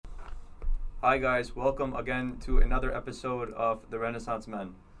Hi guys, welcome again to another episode of The Renaissance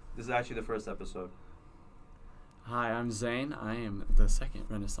Men. This is actually the first episode. Hi, I'm Zane. I am the second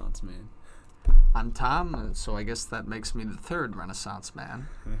Renaissance man. I'm Tom, so I guess that makes me the third Renaissance man.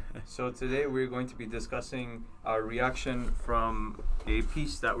 So today we're going to be discussing our reaction from a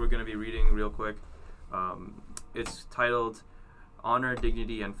piece that we're going to be reading real quick. It's titled Honor,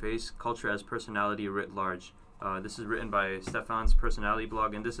 Dignity, and Face, Culture as Personality Writ Large. This is written by Stefan's personality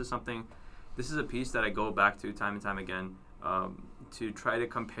blog, and this is a piece that I go back to time and time again to try to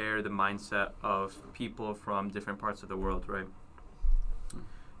compare the mindset of people from different parts of the world, right?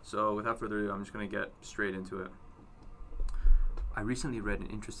 So without further ado, I'm just going to get straight into it. I recently read an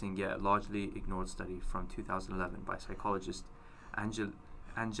interesting yet largely ignored study from 2011 by psychologists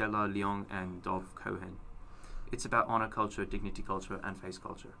Angela Leong and Dov Cohen. It's about honor culture, dignity culture, and face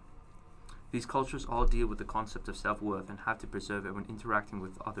culture. These cultures all deal with the concept of self-worth and have to preserve it when interacting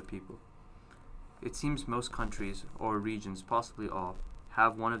with other people. It seems most countries, or regions, possibly all,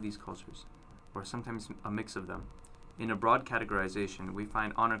 have one of these cultures, or sometimes a mix of them. In a broad categorization, we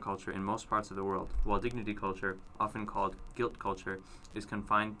find honor culture in most parts of the world, while dignity culture, often called guilt culture, is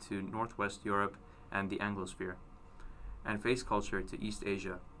confined to Northwest Europe and the Anglosphere, and face culture to East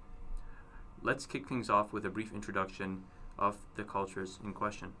Asia. Let's kick things off with a brief introduction of the cultures in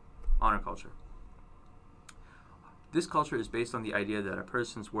question. Honor culture. This culture is based on the idea that a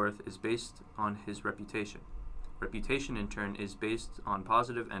person's worth is based on his reputation. Reputation, in turn, is based on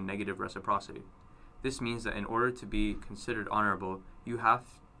positive and negative reciprocity. This means that in order to be considered honorable, you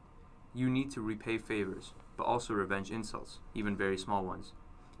need to repay favors, but also revenge insults, even very small ones.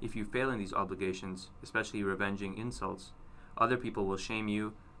 If you fail in these obligations, especially revenging insults, other people will shame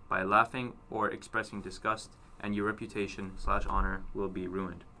you by laughing or expressing disgust, and your reputation/honor will be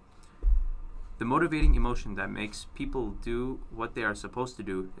ruined. The motivating emotion that makes people do what they are supposed to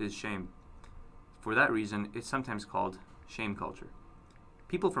do is shame. For that reason, it's sometimes called shame culture.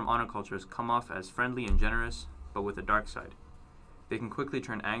 People from honor cultures come off as friendly and generous, but with a dark side. They can quickly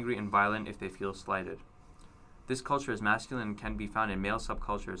turn angry and violent if they feel slighted. This culture is masculine and can be found in male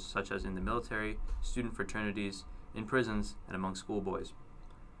subcultures such as in the military, student fraternities, in prisons, and among schoolboys.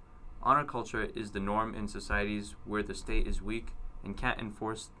 Honor culture is the norm in societies where the state is weak and can't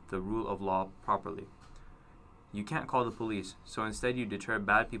enforce the rule of law properly. You can't call the police, so instead you deter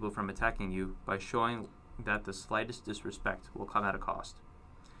bad people from attacking you by showing that the slightest disrespect will come at a cost.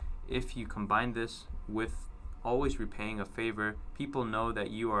 If you combine this with always repaying a favor, people know that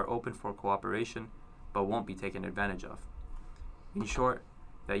you are open for cooperation, but won't be taken advantage of. In short,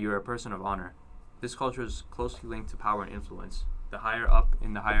 that you are a person of honor. This culture is closely linked to power and influence. The higher up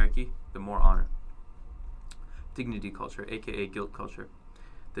in the hierarchy, the more honor. Dignity culture, aka guilt culture.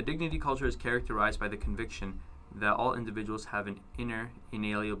 The dignity culture is characterized by the conviction that all individuals have an inner,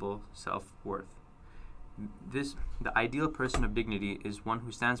 inalienable self-worth. The ideal person of dignity is one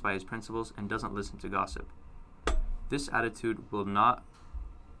who stands by his principles and doesn't listen to gossip. This attitude will,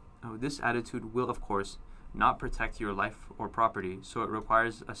 of course, not protect your life or property, so it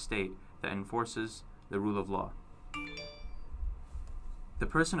requires a state that enforces the rule of law. The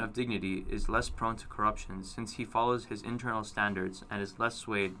person of dignity is less prone to corruption since he follows his internal standards and is less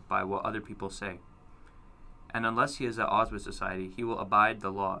swayed by what other people say. And unless he is at odds with society, he will abide the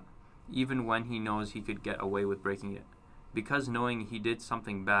law, even when he knows he could get away with breaking it, because knowing he did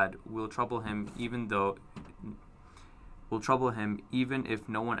something bad will trouble him even if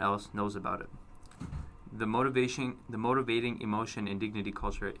no one else knows about it. The motivating emotion in dignity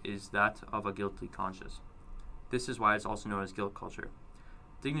culture is that of a guilty conscience. This is why it's also known as guilt culture.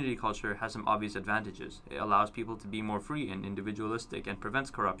 Dignity culture has some obvious advantages. It allows people to be more free and individualistic and prevents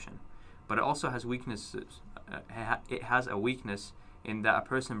corruption. But it also has weaknesses. It has a weakness in that a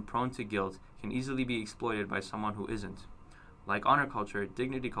person prone to guilt can easily be exploited by someone who isn't. Like honor culture,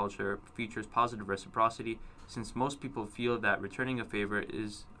 dignity culture features positive reciprocity since most people feel that returning a favor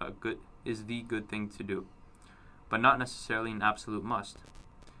is the good thing to do, but not necessarily an absolute must.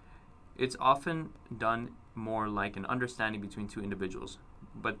 It's often done more like an understanding between two individuals.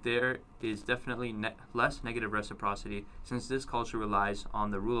 But there is definitely less negative reciprocity since this culture relies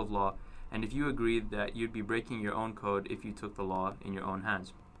on the rule of law, and if you agree that you'd be breaking your own code if you took the law in your own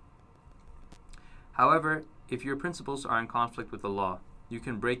hands. However, if your principles are in conflict with the law, you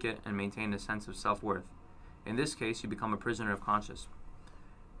can break it and maintain a sense of self-worth. In this case, you become a prisoner of conscience.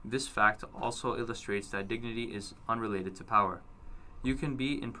 This fact also illustrates that dignity is unrelated to power. You can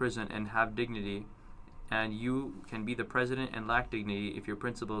be in prison and have dignity, and you can be the president and lack dignity if your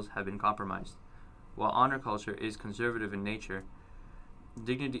principles have been compromised. While honor culture is conservative in nature,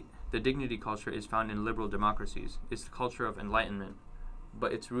 the dignity culture is found in liberal democracies. It's the culture of enlightenment,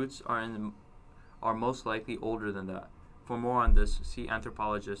 but its roots are in are most likely older than that. For more on this, see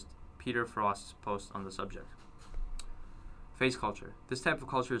anthropologist Peter Frost's post on the subject. Face culture. This type of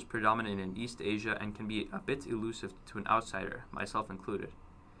culture is predominant in East Asia and can be a bit elusive to an outsider, myself included.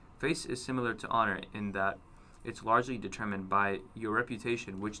 Face is similar to honor in that it's largely determined by your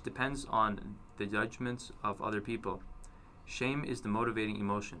reputation, which depends on the judgments of other people. Shame is the motivating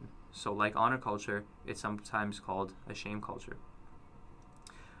emotion, so like honor culture, it's sometimes called a shame culture.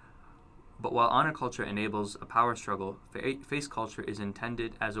 But while honor culture enables a power struggle, face culture is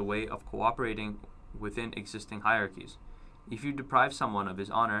intended as a way of cooperating within existing hierarchies. If you deprive someone of his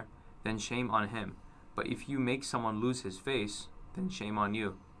honor, then shame on him. But if you make someone lose his face, then shame on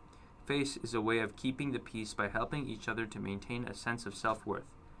you. Face is a way of keeping the peace by helping each other to maintain a sense of self-worth.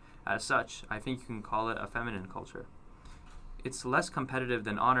 As such, I think you can call it a feminine culture. It's less competitive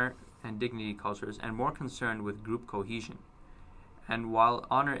than honor and dignity cultures and more concerned with group cohesion. And while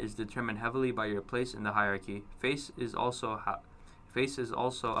honor is determined heavily by your place in the hierarchy, face is also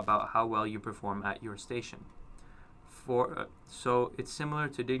about how well you perform at your station. So it's similar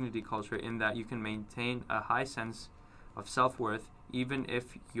to dignity culture in that you can maintain a high sense of self-worth even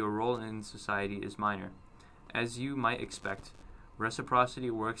if your role in society is minor. As you might expect,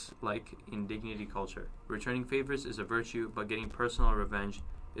 reciprocity works like in dignity culture. Returning favors is a virtue, but getting personal revenge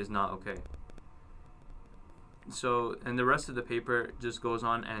is not okay. So, and the rest of the paper just goes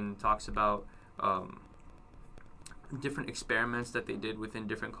on and talks about different experiments that they did within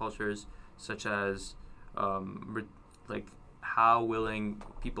different cultures, such as like how willing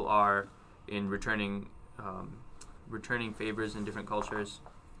people are in returning favors in different cultures,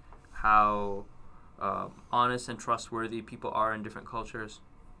 how honest and trustworthy people are in different cultures,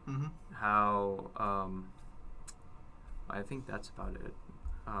 how I think that's about it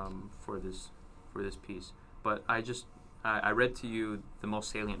for this piece. But I read to you the most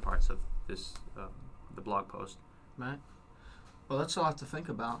salient parts of this the blog post. Right. Well, that's a lot to think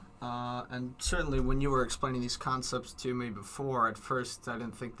about. And certainly when you were explaining these concepts to me before, at first I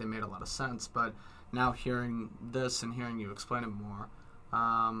didn't think they made a lot of sense. But now hearing this and hearing you explain it more,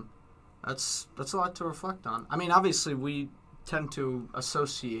 that's a lot to reflect on. I mean, obviously we tend to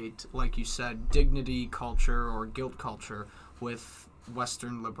associate, like you said, dignity culture or guilt culture with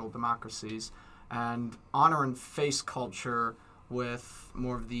Western liberal democracies, and honor and face culture with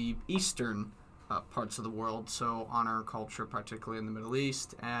more of the Eastern parts of the world, so honor culture particularly in the Middle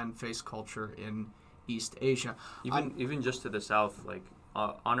East and face culture in East Asia. Even just to the south, like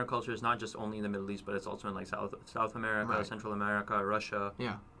honor culture is not just only in the Middle East, but it's also in like South America, right. Central America, Russia.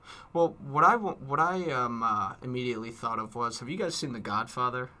 Yeah. Well, what I immediately thought of was, have you guys seen The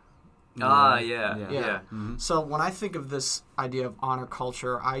Godfather? Yeah. Mm-hmm. So when I think of this idea of honor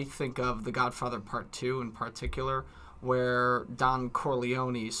culture, I think of The Godfather Part 2 in particular, where Don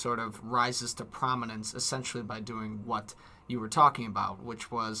Corleone sort of rises to prominence essentially by doing what you were talking about,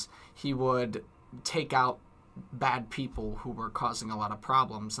 which was he would take out bad people who were causing a lot of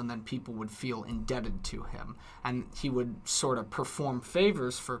problems, and then people would feel indebted to him. And he would sort of perform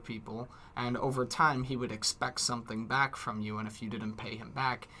favors for people, and over time he would expect something back from you, and if you didn't pay him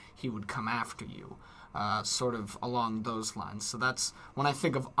back, he would come after you. Sort of along those lines. So that's when I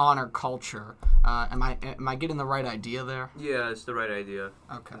think of honor culture. Am I getting the right idea there? Yeah, it's the right idea.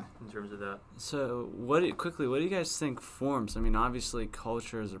 Okay. In terms of that. So what do you guys think forms? I mean, obviously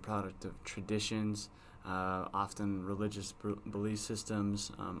culture is a product of traditions, often religious belief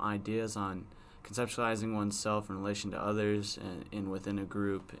systems, ideas on conceptualizing oneself in relation to others and within a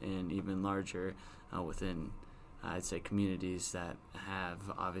group, and even larger within I'd say communities that have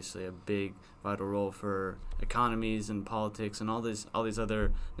obviously a big vital role for economies and politics and all these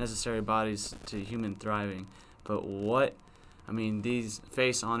other necessary bodies to human thriving. But these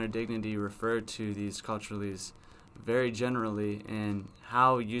face, honor, dignity refer to these culturalities very generally, and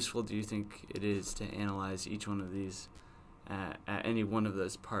how useful do you think it is to analyze each one of these at any one of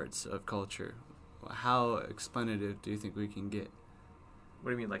those parts of culture? How explanative do you think we can get?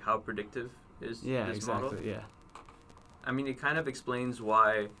 What do you mean, like how predictive is this model? Exactly, yeah. I mean, it kind of explains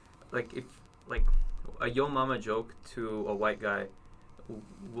why, like, if, like, a yo mama joke to a white guy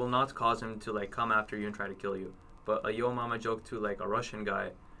will not cause him to, like, come after you and try to kill you. But a yo mama joke to, like, a Russian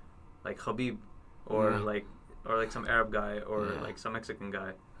guy, like Habib, or, like some Arab guy, or, like, some Mexican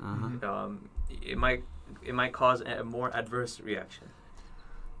guy, it might cause a more adverse reaction.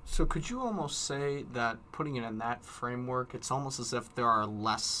 So could you almost say that, putting it in that framework, it's almost as if there are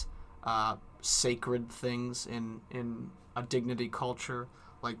less sacred things in a dignity culture?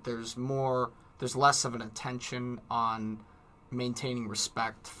 Like there's less of an attention on maintaining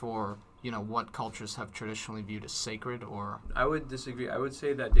respect for what cultures have traditionally viewed as sacred? Or I would disagree. I would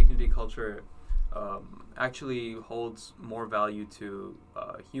say that dignity culture actually holds more value to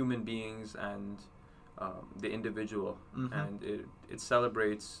human beings and the individual, and it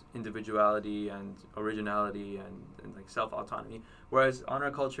celebrates individuality and originality and like self-autonomy. Whereas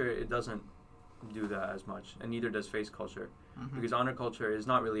honor culture, it doesn't do that as much, and neither does face culture, because honor culture is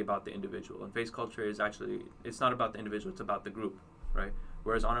not really about the individual, and face culture is actually, it's not about the individual, it's about the group, right?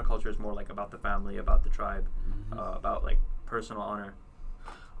 Whereas honor culture is more like about the family, about the tribe, about like personal honor.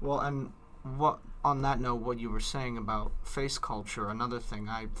 Well, and what on that note, what you were saying about face culture, another thing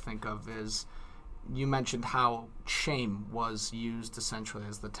I think of is you mentioned how shame was used essentially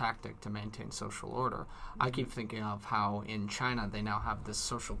as the tactic to maintain social order. I keep thinking of how in China they now have this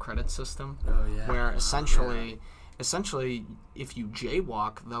social credit system where essentially if you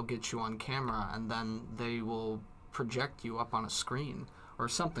jaywalk, they'll get you on camera and then they will project you up on a screen or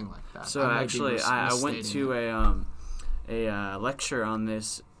something like that. So actually, I went to a lecture on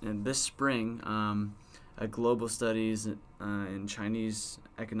this this spring. A global studies and Chinese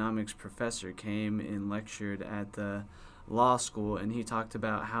economics professor came and lectured at the law school, and he talked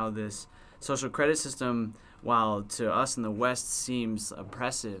about how this social credit system, while to us in the West seems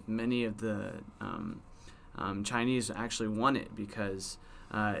oppressive, many of the Chinese actually want it because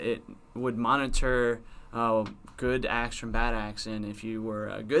it would monitor good acts from bad acts, and if you were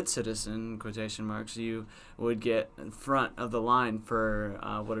a good citizen, quotation marks, you would get in front of the line for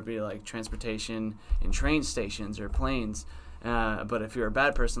what would be like transportation in train stations or planes. But if you're a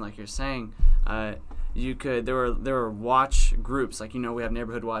bad person, like you're saying, you could. There were watch groups, like we have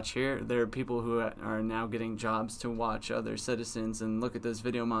Neighborhood Watch here. There are people who are now getting jobs to watch other citizens and look at those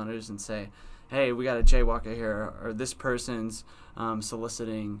video monitors and say, hey, we got a jaywalker here, or this person's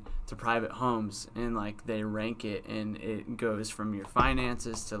soliciting to private homes, and like they rank it, and it goes from your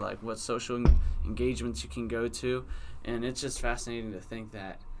finances to like what social engagements you can go to, and it's just fascinating to think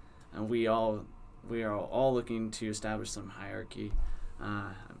that we are all looking to establish some hierarchy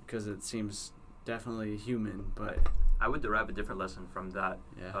because it seems definitely human. But I would derive a different lesson from that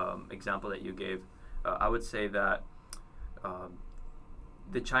example that you gave. I would say that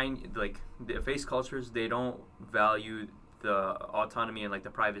the face cultures, they don't value the autonomy and like the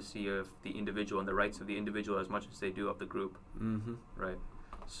privacy of the individual and the rights of the individual as much as they do of the group, right?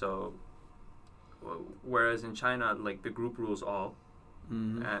 So whereas in China, like the group rules all,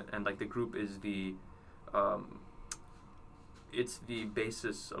 and like the group is the it's the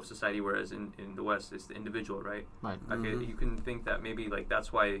basis of society, whereas in the West it's the individual, right? Okay, you can think that maybe like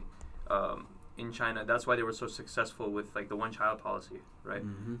that's why in China, that's why they were so successful with like the one-child policy, right?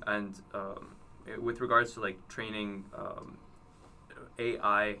 And with regards to like training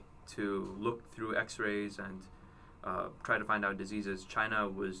AI to look through X-rays and try to find out diseases,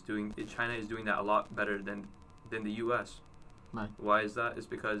 China is doing that a lot better than the U.S. Right. Why is that? It's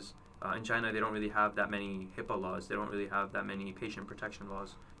because in China they don't really have that many HIPAA laws. They don't really have that many patient protection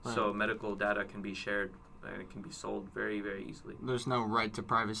laws. Right. So medical data can be shared. It can be sold very, very easily. There's no right to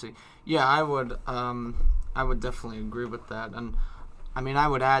privacy. Yeah, I would definitely agree with that, and I mean I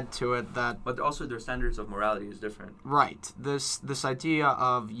would add to it that. But also their standards of morality is different. Right. This idea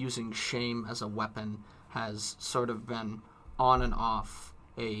of using shame as a weapon has sort of been on and off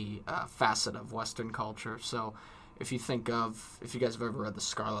a facet of Western culture. So if you think of, if you guys have ever read The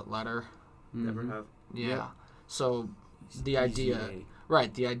Scarlet Letter. Never have. Yeah. So the idea.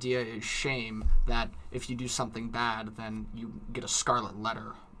 Right, the idea is shame, that if you do something bad, then you get a scarlet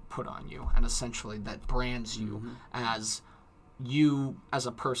letter put on you, and essentially that brands you as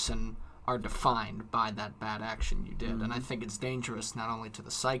a person are defined by that bad action you did. And I think it's dangerous not only to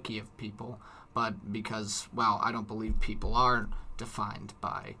the psyche of people, but because, well, I don't believe people are defined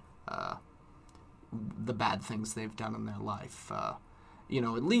by the bad things they've done in their life.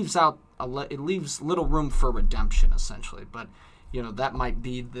 It leaves little room for redemption, essentially, but that might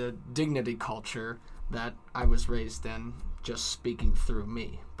be the dignity culture that I was raised in, just speaking through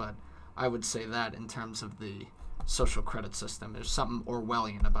me. But I would say that in terms of the social credit system, there's something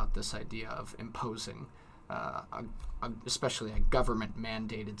Orwellian about this idea of imposing, especially a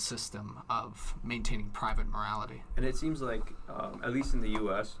government-mandated system of maintaining private morality. And it seems like, at least in the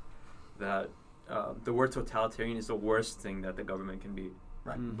U.S., that the word totalitarian is the worst thing that the government can be.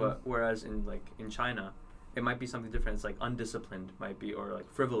 Right. But whereas in China, it might be something different. It's like undisciplined might be, or like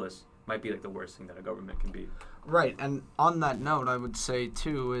frivolous might be like the worst thing that a government can be. Right, and on that note, I would say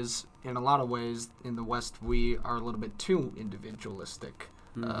too is in a lot of ways in the West we are a little bit too individualistic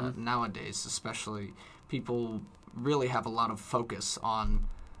nowadays. Especially people really have a lot of focus on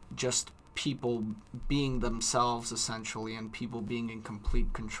just people being themselves essentially, and people being in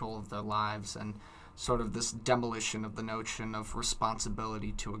complete control of their lives, and sort of this demolition of the notion of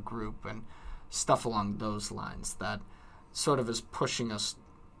responsibility to a group. And stuff along those lines that sort of is pushing us,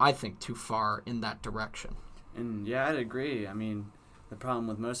 I think, too far in that direction. And yeah, I'd agree. I mean, the problem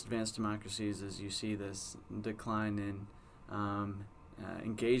with most advanced democracies is you see this decline in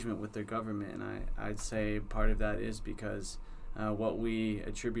engagement with their government, and I'd say part of that is because what we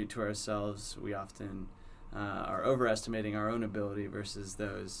attribute to ourselves, we often are overestimating our own ability versus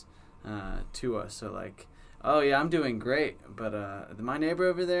those to us. So like, oh yeah, I'm doing great, but my neighbor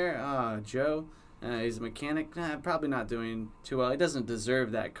over there, Joe, he's a mechanic, probably not doing too well. He doesn't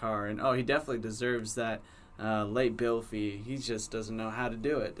deserve that car, and he definitely deserves that late bill fee. He just doesn't know how to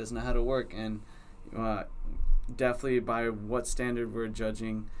do it, doesn't know how to work, and definitely by what standard we're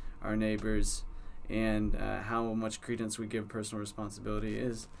judging our neighbors and how much credence we give personal responsibility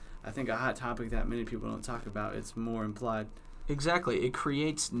is, I think, a hot topic that many people don't talk about. It's more implied. Exactly. It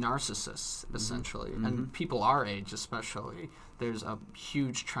creates narcissists, essentially. Mm-hmm. And people our age especially, there's a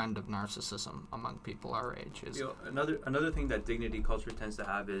huge trend of narcissism among people our age. Another thing that dignity culture tends to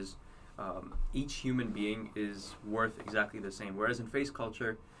have is each human being is worth exactly the same. Whereas in face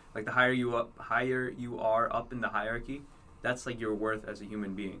culture, like the higher you are up in the hierarchy, that's like your worth as a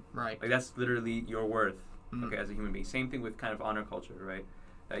human being. Right. Like that's literally your worth, okay, as a human being. Same thing with kind of honor culture, right?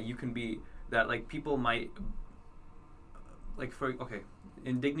 You can be that, like, people might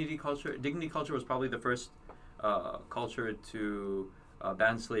in dignity culture was probably the first culture to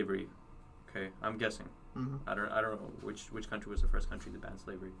ban slavery. Okay, I'm guessing. Mm-hmm. I don't know which country was the first country to ban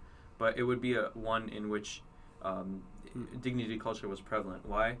slavery, but it would be one in which dignity culture was prevalent.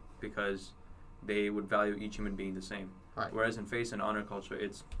 Why? Because they would value each human being the same. Right. Whereas in face and honor culture,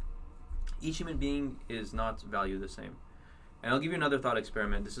 it's each human being is not valued the same. And I'll give you another thought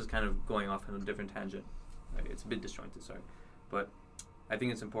experiment. This is kind of going off on a different tangent. Right? It's a bit disjointed, sorry. But I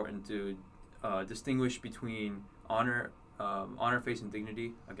think it's important to distinguish between honor, face, and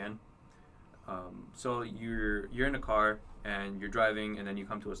dignity again. So you're in a car and you're driving, and then you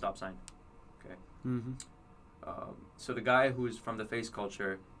come to a stop sign. Okay. Mm-hmm. So the guy who's from the face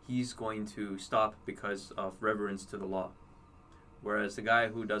culture, he's going to stop because of reverence to the law. Whereas the guy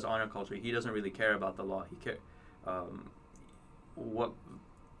who does honor culture, he doesn't really care about the law. What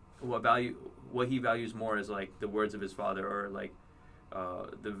he values more is like the words of his father, or like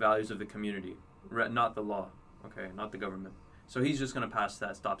the values of the community, not the law. Okay, not the government. So he's just going to pass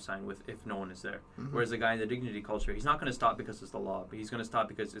that stop sign if no one is there. Mm-hmm. Whereas the guy in the dignity culture, he's not going to stop because it's the law, but he's going to stop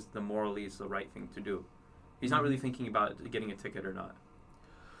because it's the right thing to do. He's not really thinking about getting a ticket or not.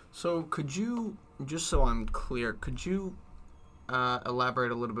 So could you, just so I'm clear, could you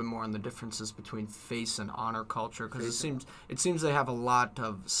elaborate a little bit more on the differences between face and honor culture? Because it seems they have a lot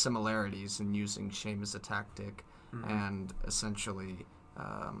of similarities in using shame as a tactic, mm-hmm. and essentially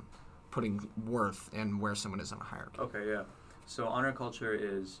putting worth in where someone is in a hierarchy. Okay, yeah. So honor culture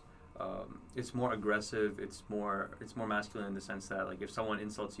is it's more aggressive. It's more masculine in the sense that, like, if someone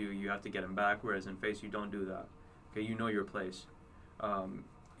insults you, you have to get him back. Whereas in face, you don't do that. Okay, you know your place.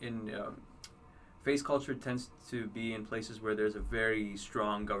 Face culture tends to be in places where there's a very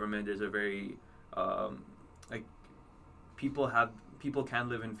strong government. There's a very people can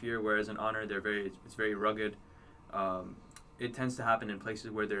live in fear. Whereas in honor, it's very rugged. It tends to happen in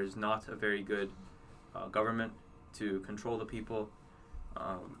places where there's not a very good government to control the people.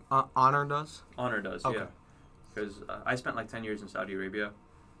 Honor does? Honor does, okay. Yeah. Because I spent like 10 years in Saudi Arabia.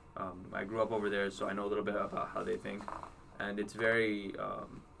 I grew up over there, so I know a little bit about how they think. And it's very,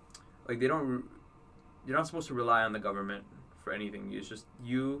 you're not supposed to rely on the government for anything. It's just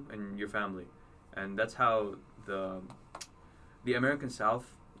you and your family. And that's how the American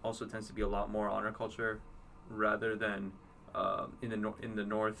South also tends to be a lot more honor culture, rather than in the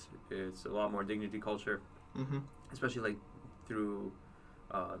North, it's a lot more dignity culture. Mm-hmm. Especially like through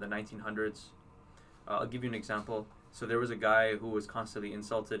the 1900s. I'll give you an example. So there was a guy who was constantly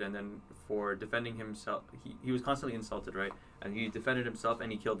insulted, and then for defending himself, he was constantly insulted, right? And he defended himself,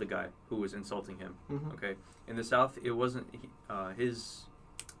 and he killed the guy who was insulting him. Mm-hmm. Okay. In the South, it wasn't his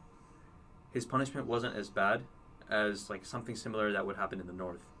punishment wasn't as bad as like something similar that would happen in the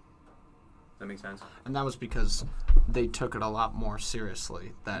North. Does that make sense? And that was because they took it a lot more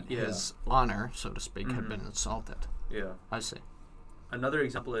seriously, that his honor, so to speak, mm-hmm. had been insulted. Yeah. I see. Another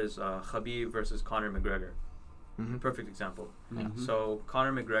example is Khabib versus Conor McGregor. Mm-hmm. Perfect example. Mm-hmm. So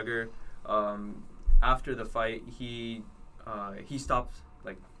Conor McGregor, after the fight, he stopped,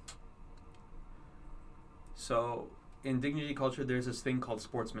 like. So in dignity culture, there's this thing called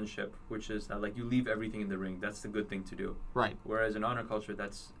sportsmanship, which is that, like, you leave everything in the ring. That's the good thing to do. Right. Whereas in honor culture,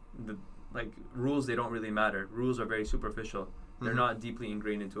 that's rules, they don't really matter. Rules are very superficial. They're mm-hmm. not deeply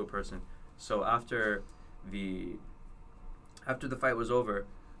ingrained into a person. So after the fight was over,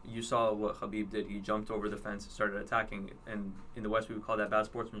 you saw what Khabib did. He jumped over the fence and started attacking. And in the West, we would call that bad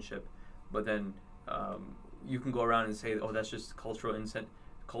sportsmanship. But then you can go around and say, oh, that's just cultural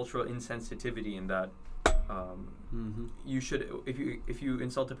insensitivity, in that you should, if you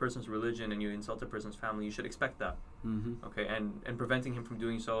insult a person's religion and you insult a person's family, you should expect that. Okay, and preventing him from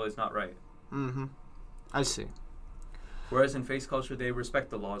doing so is not right. I see. Whereas in face culture, they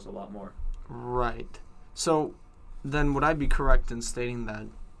respect the laws a lot more. Right. So then would I be correct in stating that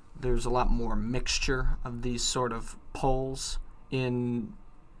there's a lot more mixture of these sort of poles in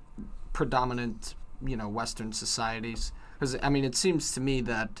predominant, Western societies? Because, I mean, it seems to me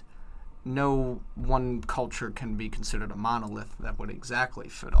that no one culture can be considered a monolith that would exactly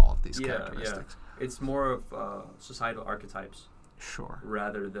fit all of these characteristics. Yeah. It's more of societal archetypes. Sure.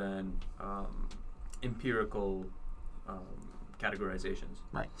 Rather than empirical categorizations.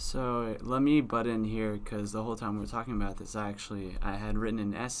 Right. So let me butt in here, because the whole time we were talking about this, I had written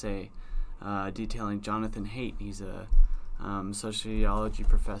an essay detailing Jonathan Haidt. He's a sociology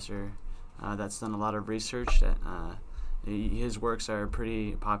professor that's done a lot of research. His works are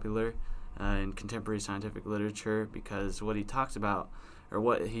pretty popular in contemporary scientific literature, because what he talks about, or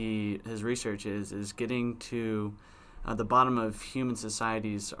what his research is getting to the bottom of human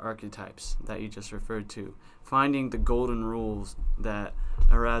society's archetypes that you just referred to, finding the golden rules that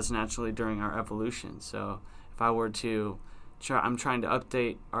arise naturally during our evolution. So if I were to I'm trying to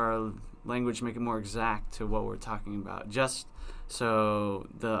update our language, make it more exact to what we're talking about, just so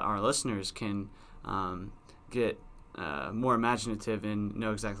our listeners can get more imaginative and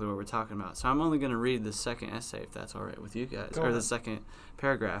know exactly what we're talking about. So I'm only going to read the second essay, if that's all right with you guys, or the second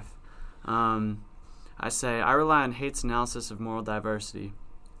paragraph. I say, I rely on Haidt's analysis of moral diversity.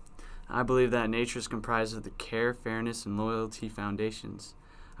 I believe that nature is comprised of the care, fairness, and loyalty foundations.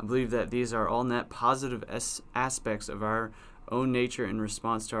 I believe that these are all net positive aspects of our own nature in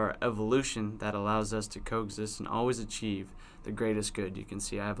response to our evolution that allows us to coexist and always achieve the greatest good. You can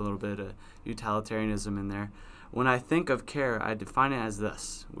see I have a little bit of utilitarianism in there. When I think of care, I define it as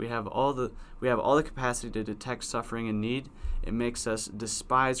this: we have all the capacity to detect suffering and need. It makes us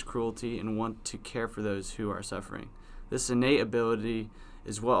despise cruelty and want to care for those who are suffering. This innate ability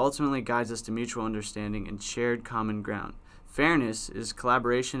is what ultimately guides us to mutual understanding and shared common ground. Fairness is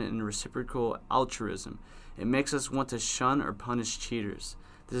collaboration and reciprocal altruism. It makes us want to shun or punish cheaters.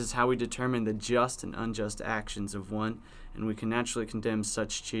 This is how we determine the just and unjust actions of one, and we can naturally condemn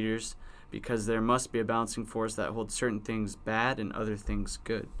such cheaters, because there must be a balancing force that holds certain things bad and other things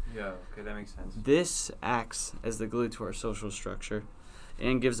good. Yeah, okay, that makes sense. This acts as the glue to our social structure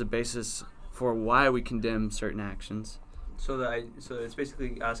and gives a basis for why we condemn certain actions. So it's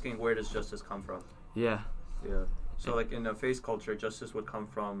basically asking, where does justice come from? Yeah. Yeah. So like in a face culture, justice would come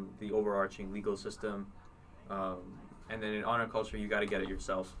from the overarching legal system, and then in honor culture, you got to get it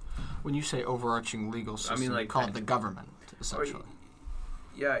yourself. When you say overarching legal system, I mean, like, you call it the government, essentially.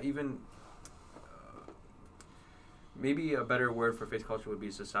 Yeah, even maybe a better word for face culture would be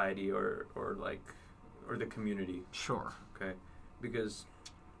society or the community. Sure. Okay, because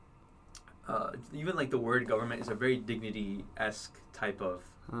even like the word government is a very dignity-esque type of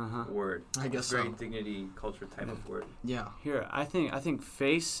word. I guess very so. Dignity culture type of word. Yeah. Here, I think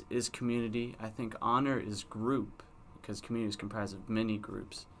face is community. I think honor is group, because community is comprised of many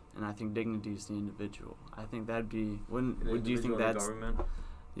groups, and I think dignity is the individual. I think that'd be. Would you think that's government?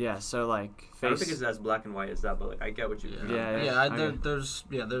 Yeah. So like face. I don't think it's as black and white as that, but like I get what you mean. Yeah.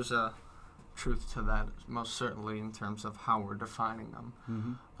 There's a truth to that, most certainly, in terms of how we're defining them.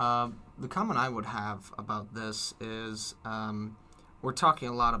 Mm-hmm. The comment I would have about this is we're talking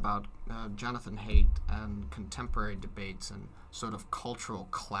a lot about Jonathan Haidt and contemporary debates and sort of cultural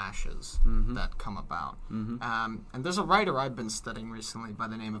clashes that come about. And there's a writer I've been studying recently by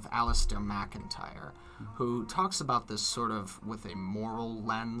the name of Alistair McIntyre, who talks about this sort of with a moral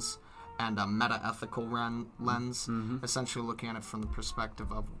lens and a meta-ethical lens, essentially looking at it from the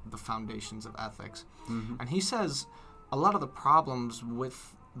perspective of the foundations of ethics. And he says a lot of the problems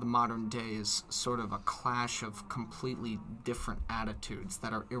with the modern day is sort of a clash of completely different attitudes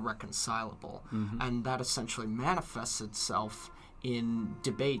that are irreconcilable, and that essentially manifests itself in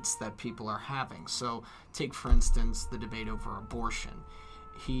debates that people are having. So take, for instance, the debate over abortion.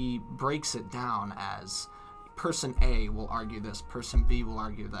 He breaks it down as person A will argue this, person B will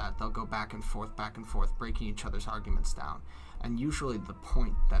argue that. They'll go back and forth, breaking each other's arguments down. And usually the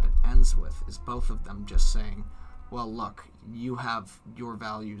point that it ends with is both of them just saying, well, look, you have your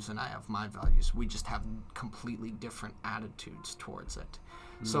values and I have my values. We just have completely different attitudes towards it.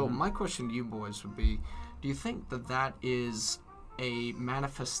 So my question to you boys would be, do you think that that is a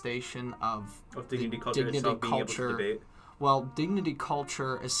manifestation of dignity culture dignity itself being able to culture? debate? Well, dignity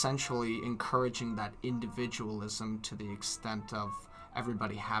culture essentially encouraging that individualism to the extent of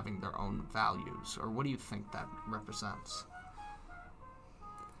everybody having their own values, or what do you think that represents?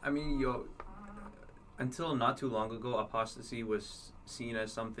 I mean, until not too long ago, apostasy was seen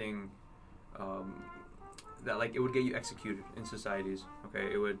as something that, like, it would get you executed in societies.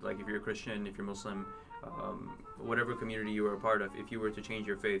 Okay, it would, like, if you're a Christian, if you're Muslim, whatever community you were a part of, if you were to change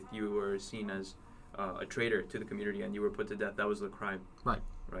your faith, you were seen as a traitor to the community, and you were put to death. That was the crime. Right.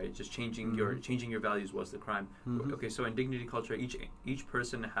 Just changing your values was the crime. Okay, so in dignity culture, each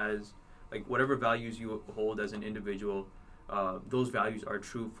person has, like, whatever values you hold as an individual, those values are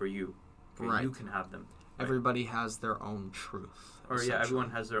true for you. Okay? Right. You can have them. Right? Everybody has their own truth. Or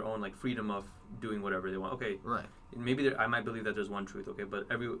everyone has their own, like, freedom of doing whatever they want. Okay. Right. Maybe I might believe that there's one truth. Okay, but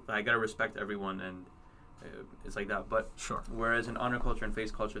I gotta respect everyone, and it's like that. But sure. Whereas in honor culture and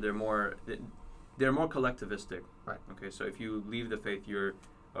faith culture, they're more collectivistic. Right. Okay, so if you leave the faith, you're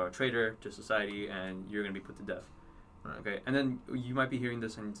a traitor to society, and you're going to be put to death. Right. Okay, and then you might be hearing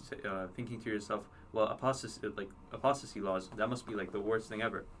this and thinking to yourself, well, apostasy laws, that must be, like, the worst thing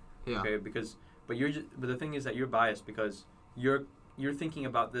ever. Yeah. Okay, but the thing is that you're biased because you're thinking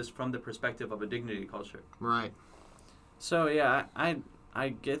about this from the perspective of a dignity culture. Right. So yeah, I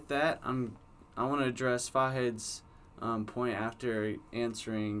get that. I want to address Fahed's point after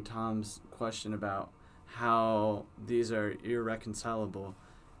answering Tom's question about how these are irreconcilable.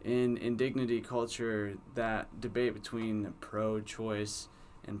 In dignity culture, that debate between pro-choice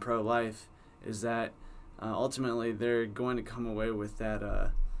and pro-life is that ultimately they're going to come away with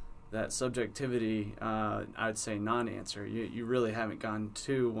that subjectivity, I would say, non-answer. You really haven't gone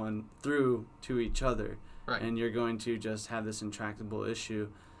through to each other, right. And you're going to just have this intractable issue.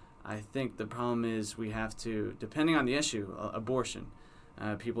 I think the problem is we have to, depending on the issue, abortion.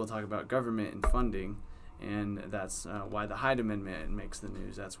 People talk about government and funding, and that's why the Hyde Amendment makes the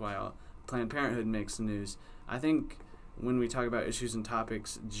news. That's why Planned Parenthood makes the news. I think when we talk about issues and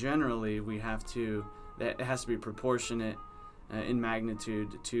topics, generally it has to be proportionate in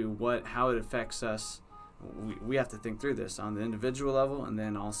magnitude to how it affects us. We have to think through this on the individual level and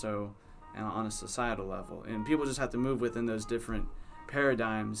then also on a societal level. And people just have to move within those different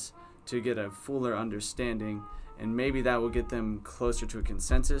paradigms to get a fuller understanding, and maybe that will get them closer to a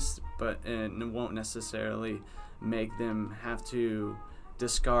consensus, but it won't necessarily make them have to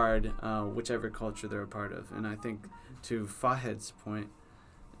discard whichever culture they're a part of. And I think, to Fahed's point,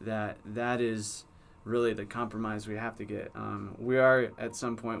 that is really the compromise we have to get. We are, at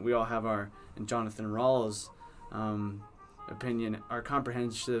some point, we all have in Jonathan Rawls' opinion, our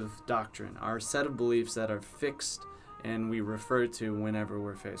comprehensive doctrine, our set of beliefs that are fixed and we refer to whenever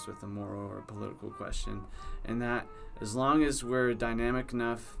we're faced with a moral or political question. And that as long as we're dynamic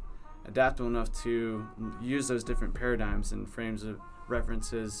enough, adaptable enough to use those different paradigms and frames of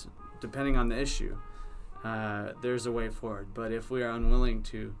references, depending on the issue, there's a way forward. But if we are unwilling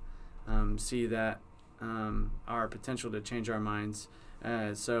to see that our potential to change our minds,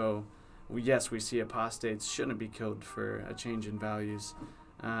 yes, we see apostates shouldn't be killed for a change in values.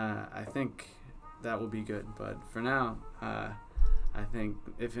 I think that will be good. But for now, I think,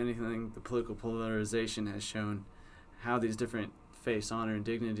 if anything, the political polarization has shown how these different faiths, honor, and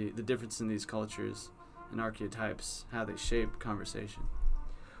dignity, the difference in these cultures and archetypes, how they shape conversation.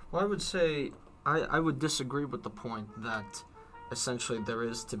 Well, I would say I would disagree with the point that essentially there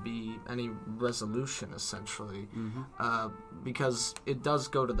is to be any resolution, essentially, because it does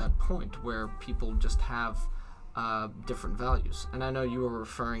go to that point where people just have different values. And I know you were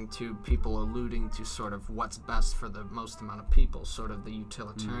referring to people alluding to sort of what's best for the most amount of people, sort of the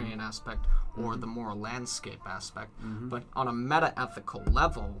utilitarian aspect or the moral landscape aspect. But on a meta-ethical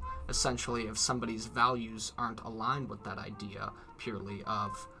level, essentially, if somebody's values aren't aligned with that idea purely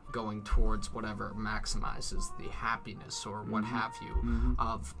of going towards whatever maximizes the happiness or what have you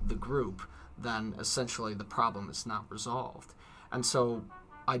of the group, then essentially the problem is not resolved. And so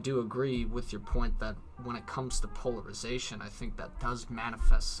I do agree with your point that when it comes to polarization, I think that does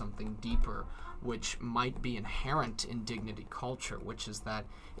manifest something deeper, which might be inherent in dignity culture, which is that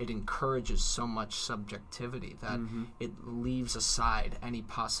it encourages so much subjectivity that it leaves aside any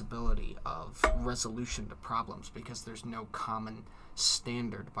possibility of resolution to problems because there's no common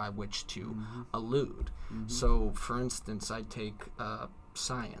standard by which to allude. So, for instance, I take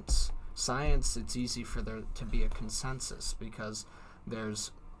science. Science, it's easy for there to be a consensus because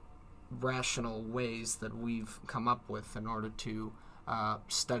there's rational ways that we've come up with in order to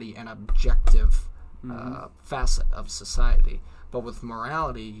study an objective facet of society. But with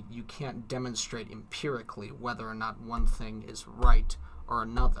morality, you can't demonstrate empirically whether or not one thing is right or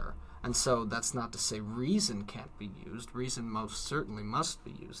another. And so that's not to say reason can't be used. Reason most certainly must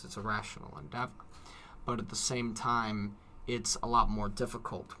be used. It's a rational endeavor. But at the same time, it's a lot more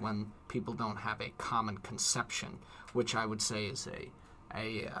difficult when people don't have a common conception, which I would say is a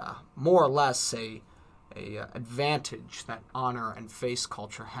more or less a advantage that honor and face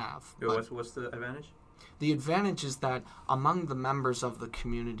culture have. What's the advantage? The advantage is that among the members of the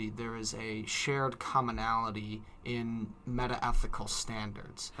community, there is a shared commonality in meta-ethical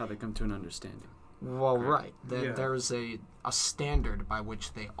standards. How they come to an understanding. Well, right. There is a standard by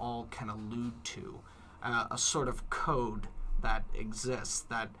which they all can allude to, a sort of code that exists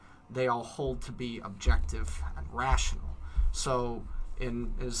that they all hold to be objective and rational. So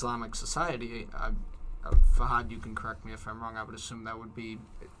in Islamic society, Fahad, you can correct me if I'm wrong, I would assume that would be,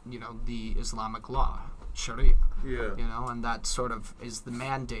 the Islamic law, Sharia. Yeah. And that sort of is the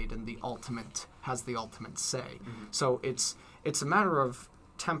mandate and has the ultimate say. Mm-hmm. So it's a matter of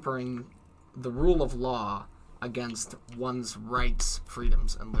tempering the rule of law against one's rights,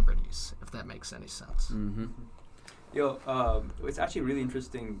 freedoms, and liberties, if that makes any sense. Mm-hmm. It's actually really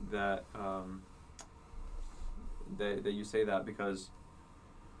interesting that that you say that, because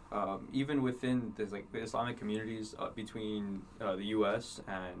even within the Islamic communities between the U.S.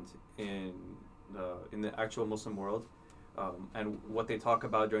 and in the actual Muslim world, and what they talk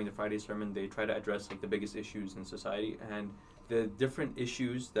about during the Friday sermon, they try to address the biggest issues in society, and the different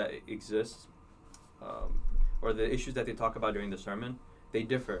issues that exist, or the issues that they talk about during the sermon, they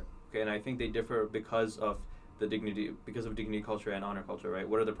differ. Okay, and I think they differ because of dignity culture and honor culture, right?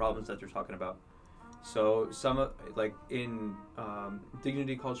 What are the problems that they're talking about? So in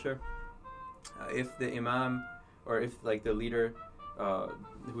dignity culture, if the imam or if the leader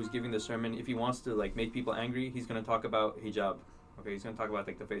who's giving the sermon, if he wants to make people angry, he's going to talk about hijab. Okay, he's going to talk about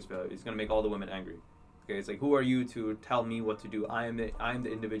the face veil. He's going to make all the women angry. Okay, it's who are you to tell me what to do? I am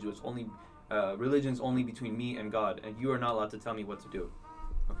the individual. It's only religion's only between me and God, and you are not allowed to tell me what to do.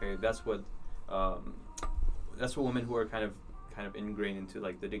 Okay, that's what women who are kind of ingrained into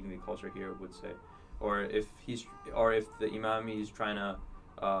the dignity culture here would say. Or if the imam is trying to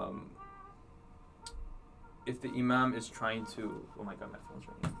oh my god, my phone's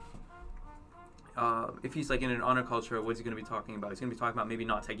ringing. If he's in an honor culture, what's he going to be talking about? He's going to be talking about maybe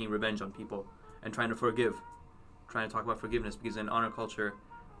not taking revenge on people and trying to talk about forgiveness, because in honor culture,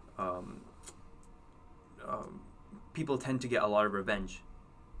 people tend to get a lot of revenge.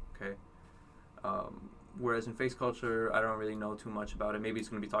 Okay. Whereas in faith culture, I don't really know too much about it. Maybe it's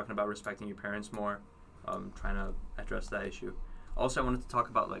going to be talking about respecting your parents more, trying to address that issue. Also, I wanted to talk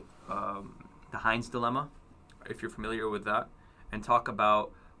about the Heinz dilemma, if you're familiar with that, and talk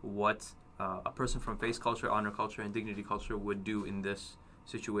about what a person from faith culture, honor culture, and dignity culture would do in this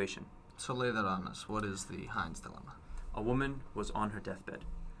situation. So lay that on us. What is the Heinz dilemma? A woman was on her deathbed.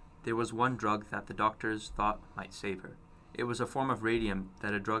 There was one drug that the doctors thought might save her. It was a form of radium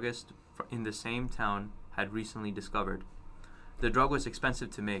that a druggist in the same town had recently discovered. The drug was expensive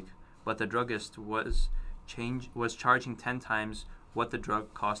to make, but the druggist was charging 10 times what the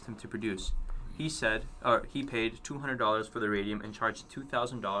drug cost him to produce. He paid $200 for the radium and charged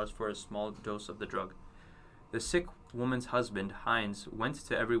 $2,000 for a small dose of the drug. The sick woman's husband, Heinz, went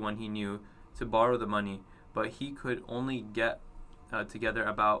to everyone he knew to borrow the money, but he could only get together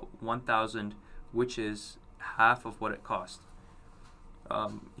about 1,000, which is half of what it cost.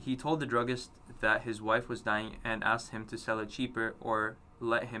 He told the druggist that his wife was dying and asked him to sell it cheaper or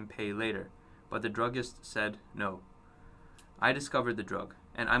let him pay later, but the druggist said no. I discovered the drug,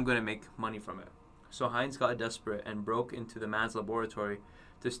 and I'm going to make money from it. So Heinz got desperate and broke into the man's laboratory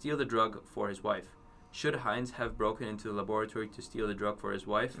to steal the drug for his wife. Should Heinz have broken into the laboratory to steal the drug for his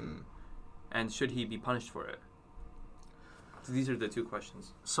wife? And should he be punished for it? So these are the two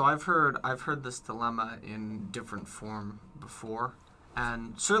questions. So I've heard this dilemma in different form before,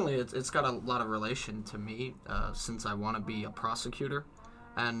 and certainly it's got a lot of relation to me since I want to be a prosecutor.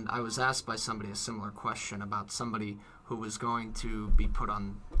 And I was asked by somebody a similar question about somebody who was going to be put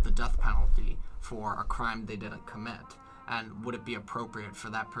on the death penalty for a crime they didn't commit. And would it be appropriate for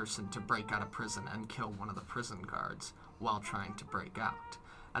that person to break out of prison and kill one of the prison guards while trying to break out?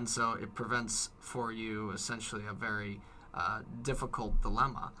 And so it prevents for you essentially a very difficult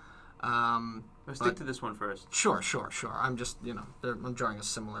dilemma. Let's stick to this one first. Sure. I'm just, I'm drawing a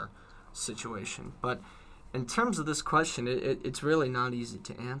similar situation. But in terms of this question, it's really not easy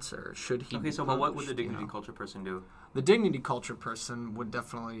to answer. Should he be punished? What would the dignity culture person do? The dignity culture person would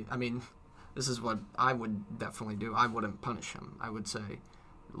definitely, this is what I would definitely do. I wouldn't punish him. I would say,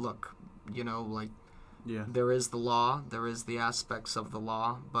 look, there is the law, there is the aspects of the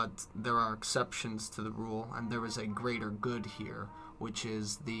law, but there are exceptions to the rule, and there is a greater good here which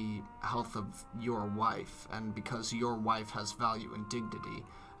is the health of your wife, and because your wife has value and dignity,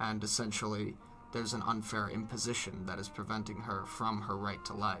 and essentially there's an unfair imposition that is preventing her from her right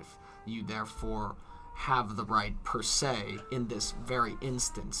to life, you therefore have the right per se in this very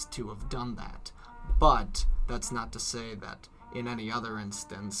instance to have done that. But that's not to say that in any other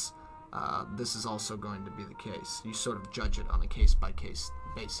instance this is also going to be the case. You sort of judge it on a case-by-case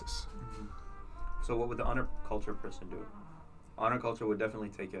basis. Mm-hmm. So what would the honor culture person do? Honor culture would definitely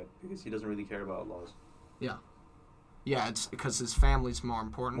take it because he doesn't really care about laws. Yeah, it's because his family's more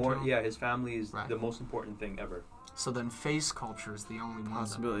important to him. Yeah, his family is Right. the most important thing ever. So then face culture is the only one.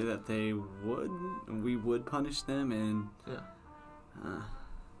 Possibility that we would punish them, and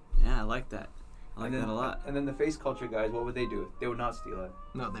yeah, I like that. I like that a lot. And then the face culture guys, what would they do? They would not steal it.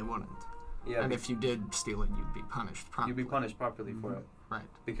 No, they wouldn't. Yeah. And if you did steal it, you'd be punished properly. You'd be punished properly for it. Right.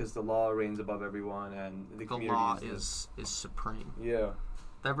 Because the law reigns above everyone, and the community law is supreme. Yeah.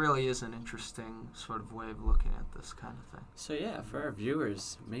 That really is an interesting sort of way of looking at this kind of thing. So yeah, for our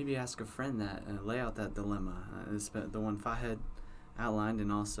viewers, maybe ask a friend that, lay out that dilemma. The one Fahed outlined,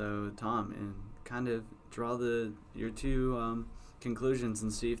 and also Tom, and kind of draw your two conclusions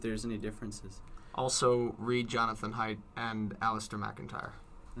and see if there's any differences. Also, read Jonathan Haidt and Alistair McIntyre.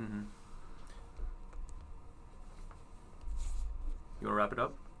 Mm-hmm. You want to wrap it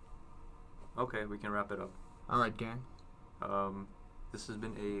up? Okay, we can wrap it up. All right, gang. This has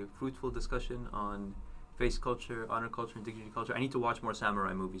been a fruitful discussion on face culture, honor culture, and dignity culture. I need to watch more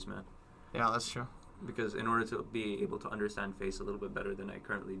samurai movies, man. Yeah, that's true. Because in order to be able to understand face a little bit better than I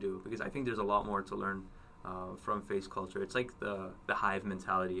currently do, because I think there's a lot more to learn from face culture. It's like the hive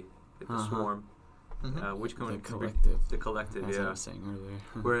mentality, like the swarm, which the collective. The collective, as yeah. I was saying earlier.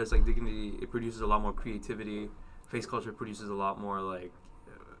 Whereas like dignity, it produces a lot more creativity. Face culture produces a lot more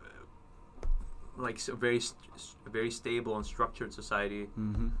very stable and structured society.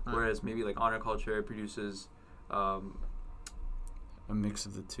 Mm-hmm. Whereas maybe like honor culture produces a mix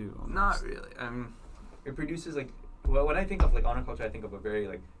of the two. Almost. Not really. I mean, it produces when I think of like honor culture, I think of a very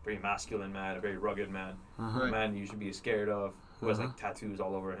masculine man, a very rugged man, a man you should be scared of, who has like tattoos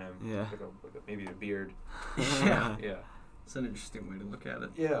all over him, maybe a beard. Yeah. Yeah. It's an interesting way to look at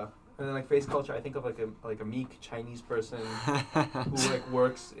it. Yeah. And then like face culture, I think of like a meek Chinese person who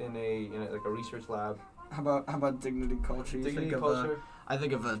works in a research lab. How about dignity culture? Dignity culture. I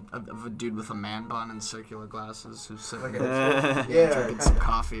think of a dude with a man bun and circular glasses who's sitting drinking some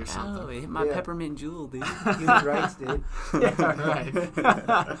coffee or something. Oh, hit my peppermint jewel, dude. Human rights, dude. Yeah,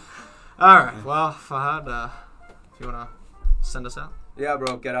 right. All right. Well, Fahad, if you wanna send us out. Yeah,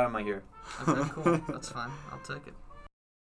 bro. Get out of my ear. Okay, cool. That's fine. I'll take it.